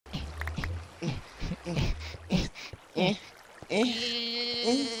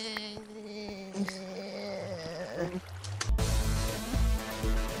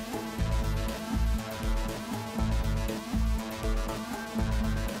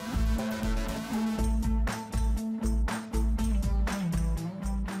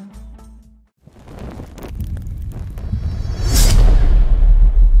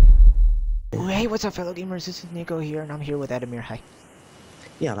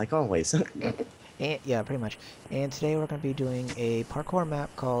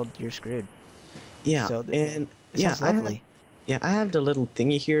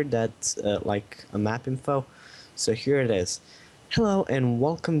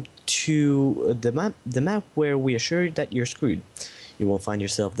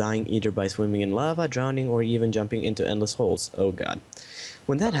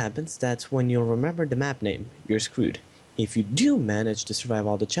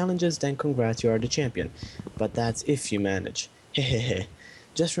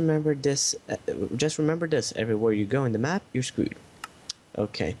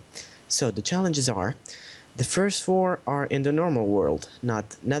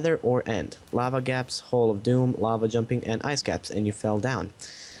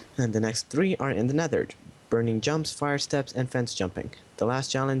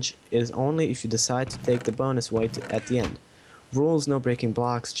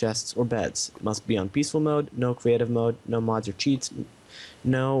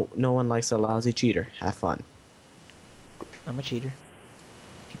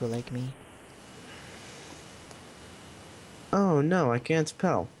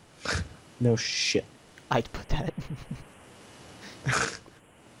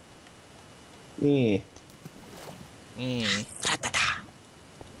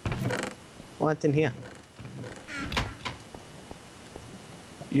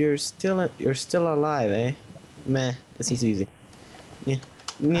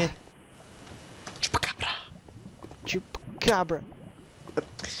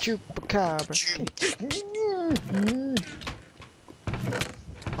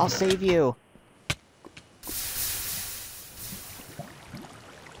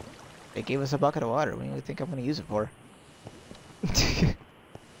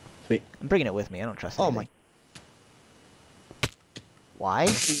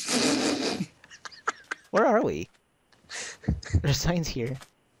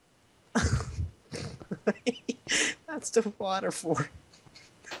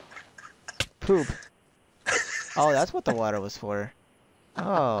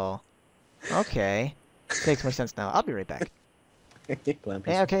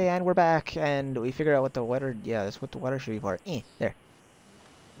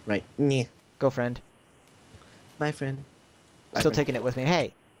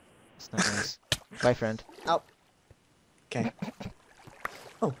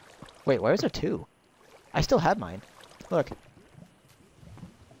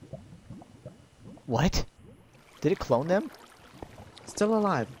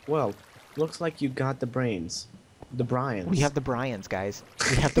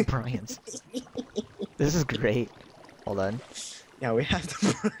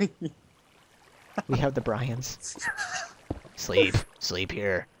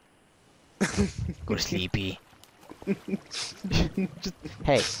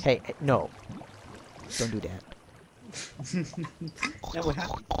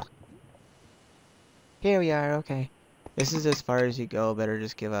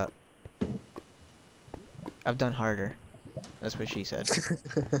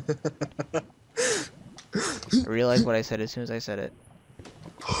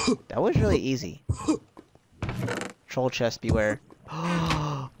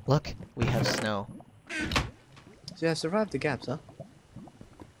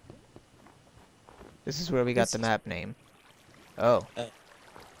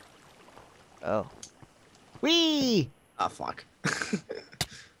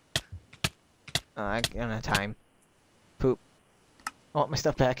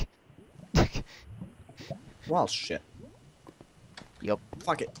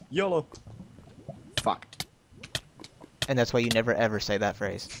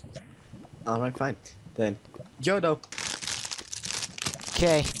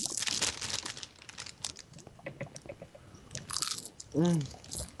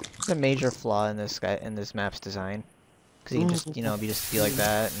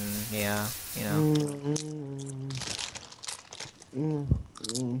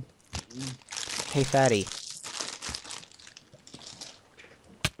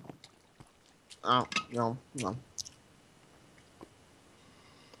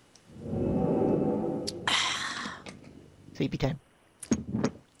Sleepy time.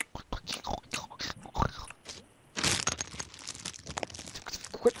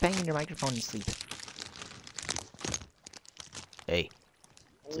 Quit banging your microphone and sleep. Hey.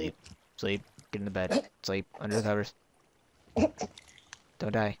 Sleep. Sleep. Get in the bed. Sleep. Under the covers.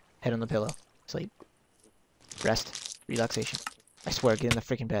 Don't die. Head on the pillow. Sleep. Rest. Relaxation. I swear, get in the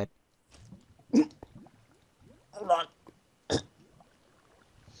freaking bed. Hold on.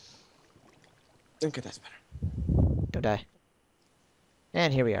 Okay, that's better. Don't die.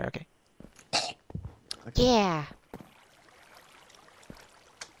 And here we are, okay. Okay. Yeah!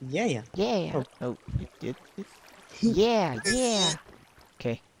 Yeah. Yeah! Oh, yeah, yeah!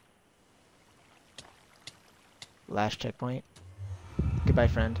 Okay. Last checkpoint. Goodbye,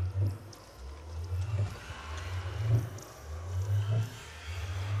 friend.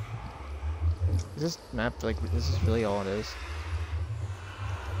 Is this map, like, this is really all it is?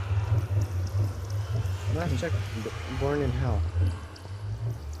 Last check. Born in hell.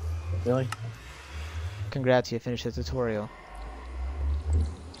 Really? Congrats, you finished the tutorial.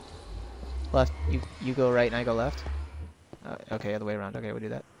 Left, you go right and I go left? Okay, other way around. Okay, we'll do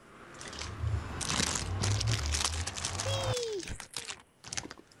that.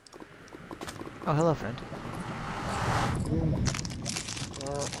 Oh, hello, friend.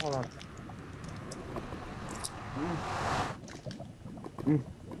 Hold on.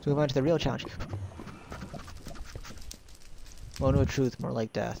 So we move on to the real challenge. Moment of truth, more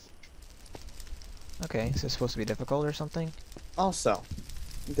like death. Okay, is this supposed to be difficult or something? Also,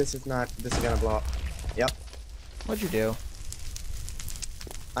 this is gonna blow up. Yep. What'd you do?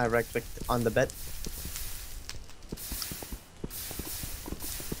 I right-clicked on the bed.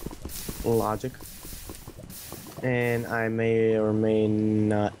 Logic. And I may or may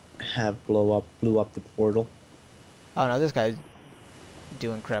not have blew up the portal. Oh no, this guy's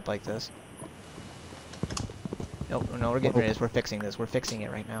doing crap like this. Nope, no, we're getting rid of this. We're fixing this. We're fixing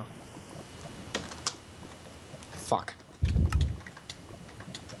it right now. Fuck.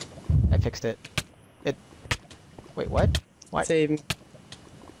 I fixed it. Wait, what? What? Save me.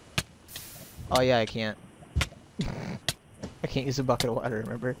 Oh yeah, I can't. I can't use a bucket of water,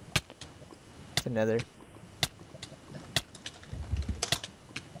 remember? It's another.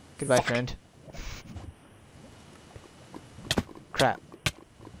 Goodbye, Fuck. friend. Crap.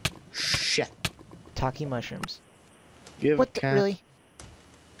 Shit. Taki mushrooms. Give What a the, cat. really?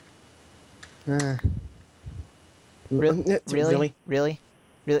 Really? Really? Really?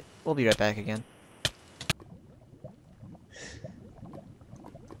 Really? We'll be right back again.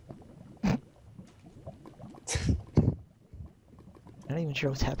 I'm not even sure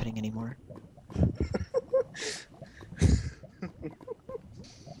what's happening anymore.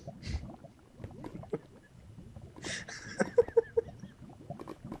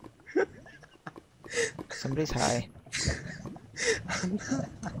 Somebody's high.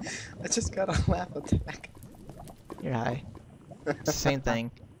 I just got a laugh attack. You're high. It's the same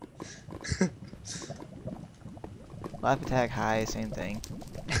thing. Laugh attack, high, same thing.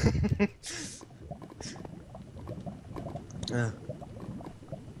 The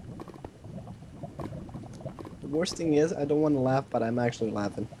worst thing is, I don't want to laugh, but I'm actually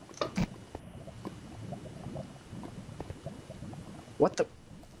laughing. What the?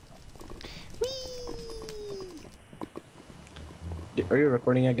 Are you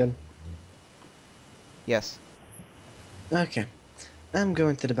recording again? Yes. Okay. I'm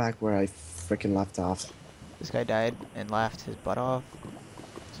going to the back where I freaking left off. This guy died and laughed his butt off.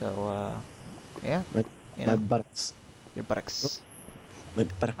 So, yeah. My You know, buttocks. your buttocks. My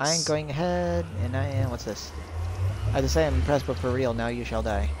buttocks. I am going ahead, and I am. What's this? I had to say I'm impressed, but for real, now you shall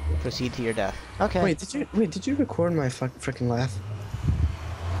die. Proceed to your death. Okay. Wait, did you record my freaking laugh?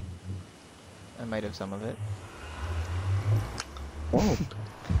 I might have some of it. Oh.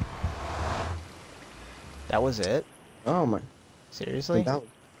 That was it? Oh my. Seriously? That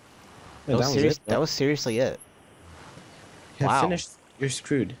was was it. that was seriously it. You Wow. finished. You're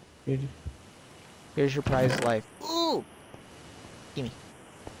screwed. Here's your prized life. Ooh! Gimme.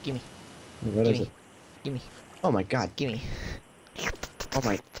 Gimme. What is Gimme. it? Gimme. Oh my god. Gimme. Oh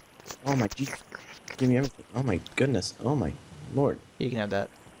my. Oh my. Give me everything. Oh my goodness. Oh my lord. You can have that.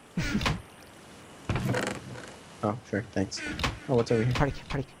 Oh, sure. Thanks. Oh, what's over here? Party.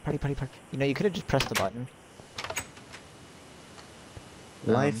 You know, you could have just pressed the button.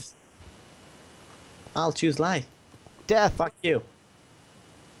 Life. I'll choose life. Death! Fuck you.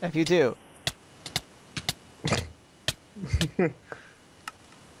 F you too.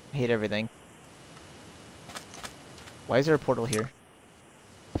 Hate everything. Why is there a portal here?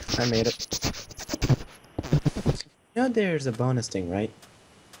 I made it. You know, there's a bonus thing, right?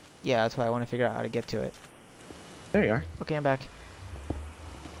 Yeah, that's why I want to figure out how to get to it. There you are. Okay, I'm back.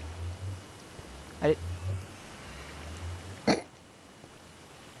 I did.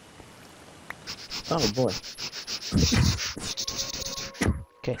 Oh boy.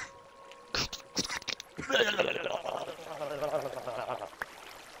 Okay.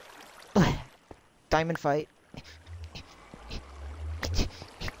 Diamond fight.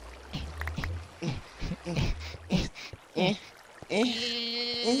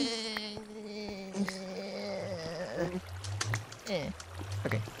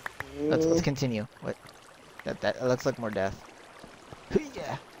 Okay, let's continue. What? That looks like more death.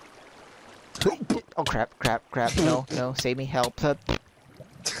 Yeah. Oh crap! No, save me! Help!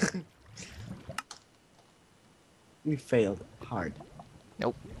 We failed hard.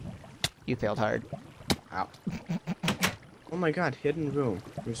 Nope. You failed hard. Ow. Oh my god, hidden room.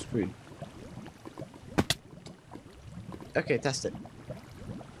 We're screwed. Okay, test it.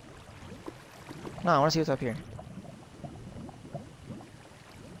 No, I want to see what's up here.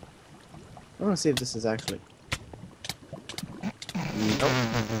 I want to see if this is actually... Nope.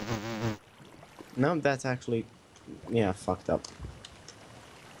 No, that's actually... Yeah, fucked up.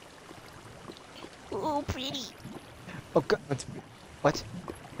 Ooh, pretty. Oh god. What?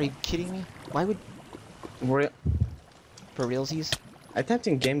 Are you kidding me? Why would... For realsies? I tapped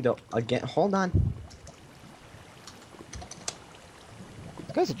in game though again. Hold on.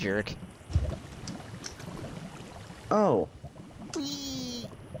 This guy's a jerk. Oh. Whee!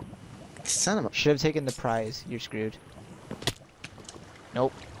 Son of a... Should have taken the prize. You're screwed.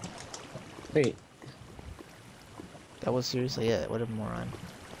 Nope. Wait. That was seriously it. What a moron.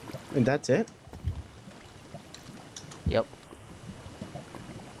 And that's it? Yep.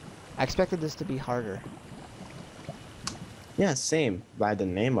 I expected this to be harder. Yeah, same. By the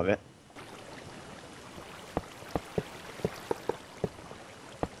name of it.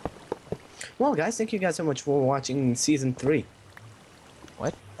 Well, guys, thank you guys so much for watching Season 3.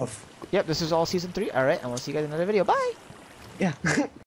 What? Of... Yep, this is all Season 3. Alright, and we'll see you guys in another video. Bye! Yeah.